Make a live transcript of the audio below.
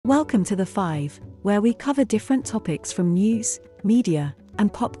Welcome to The Five, where we cover different topics from news, media,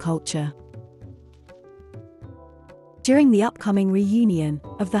 and pop culture. During the upcoming reunion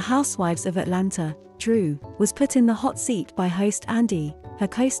of The Housewives of Atlanta, Drew was put in the hot seat by host Kandi, her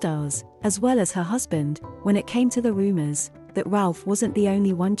co-stars, as well as her husband, when it came to the rumors that Ralph wasn't the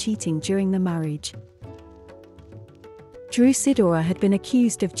only one cheating during the marriage. Drew Sidora had been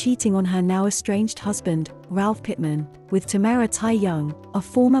accused of cheating on her now estranged husband, Ralph Pittman, with Tamara Tai Young, a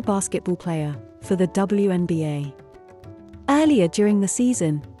former basketball player for the WNBA. Earlier during the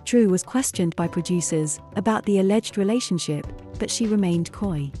season, Drew was questioned by producers about the alleged relationship, but she remained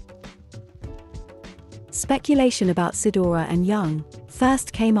coy. Speculation about Sidora and Young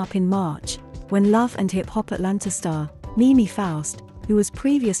first came up in March, when Love and Hip Hop Atlanta star, Mimi Faust, who was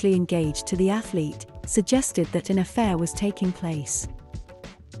previously engaged to the athlete, suggested that an affair was taking place.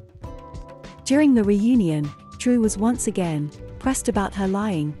 During the reunion, Drew was once again pressed about her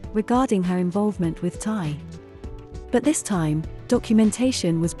lying regarding her involvement with Tai. But this time,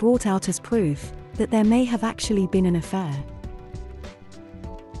 documentation was brought out as proof that there may have actually been an affair.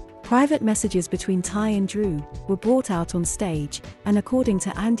 Private messages between Tai and Drew were brought out on stage, and according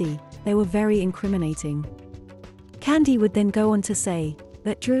to Kandi, they were very incriminating. Kandi would then go on to say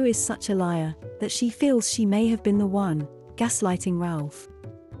that Drew is such a liar that she feels she may have been the one gaslighting Ralph.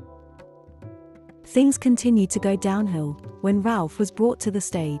 Things continued to go downhill when Ralph was brought to the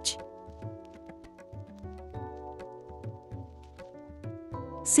stage.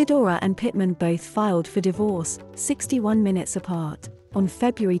 Sidora and Pittman both filed for divorce 61 minutes apart on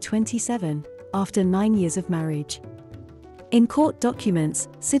February 27, after 9 years of marriage. In court documents,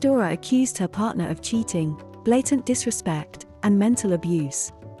 Sidora accused her partner of cheating, blatant disrespect, and mental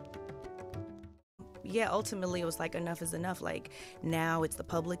abuse. Yeah, ultimately it was like enough is enough. Like now it's the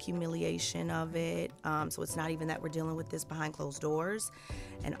public humiliation of it. So it's not even that we're dealing with this behind closed doors.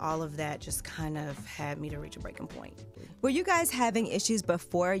 And all of that just kind of had me to reach a breaking point. Were you guys having issues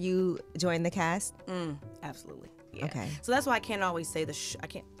before you joined the cast? Absolutely. Yeah. Okay. So that's why I can't always say I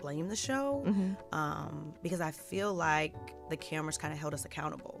can't blame the show, because I feel like the cameras kind of held us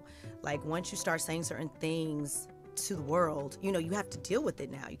accountable. Like once you start saying certain things to the world, you have to deal with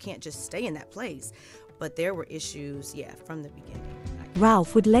it now. You can't just stay in that place. But there were issues, from the beginning.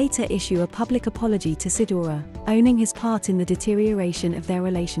 Ralph would later issue a public apology to Sidora, owning his part in the deterioration of their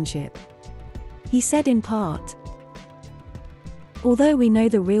relationship. He said in part, "Although we know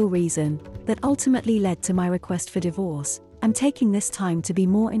the real reason that ultimately led to my request for divorce, I'm taking this time to be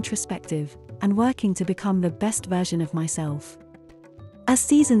more introspective and working to become the best version of myself. As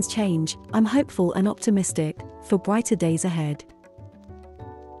seasons change, I'm hopeful and optimistic for brighter days ahead."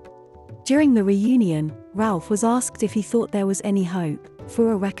 During the reunion, Ralph was asked if he thought there was any hope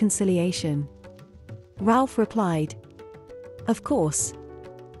for a reconciliation. Ralph replied, "Of course.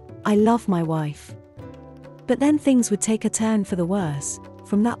 I love my wife." But then things would take a turn for the worse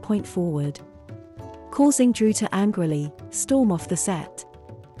from that point forward, causing Drew to angrily storm off the set.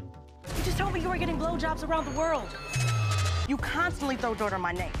 You just told me you were getting blowjobs around the world. You constantly throw dirt on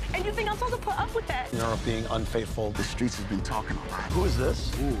my name. And you think I'm supposed to put up with that? You're being unfaithful. The streets has been talking a lot. Who is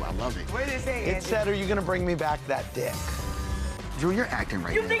this? Ooh, I love it. What did it say, It said, "Are you gonna bring me back that dick?" Drew, you're acting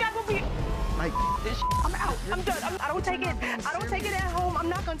right You now. think I'm gonna be... Like, This I'm out. I'm done. I don't take it. I don't take it at home. I'm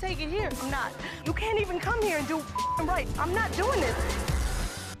not gonna take it here. I'm not. You can't even come here and do right. I'm not doing this.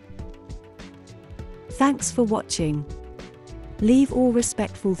 Thanks for watching. Leave all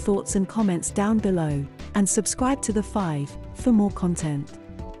respectful thoughts and comments down below, and subscribe to The Five for more content.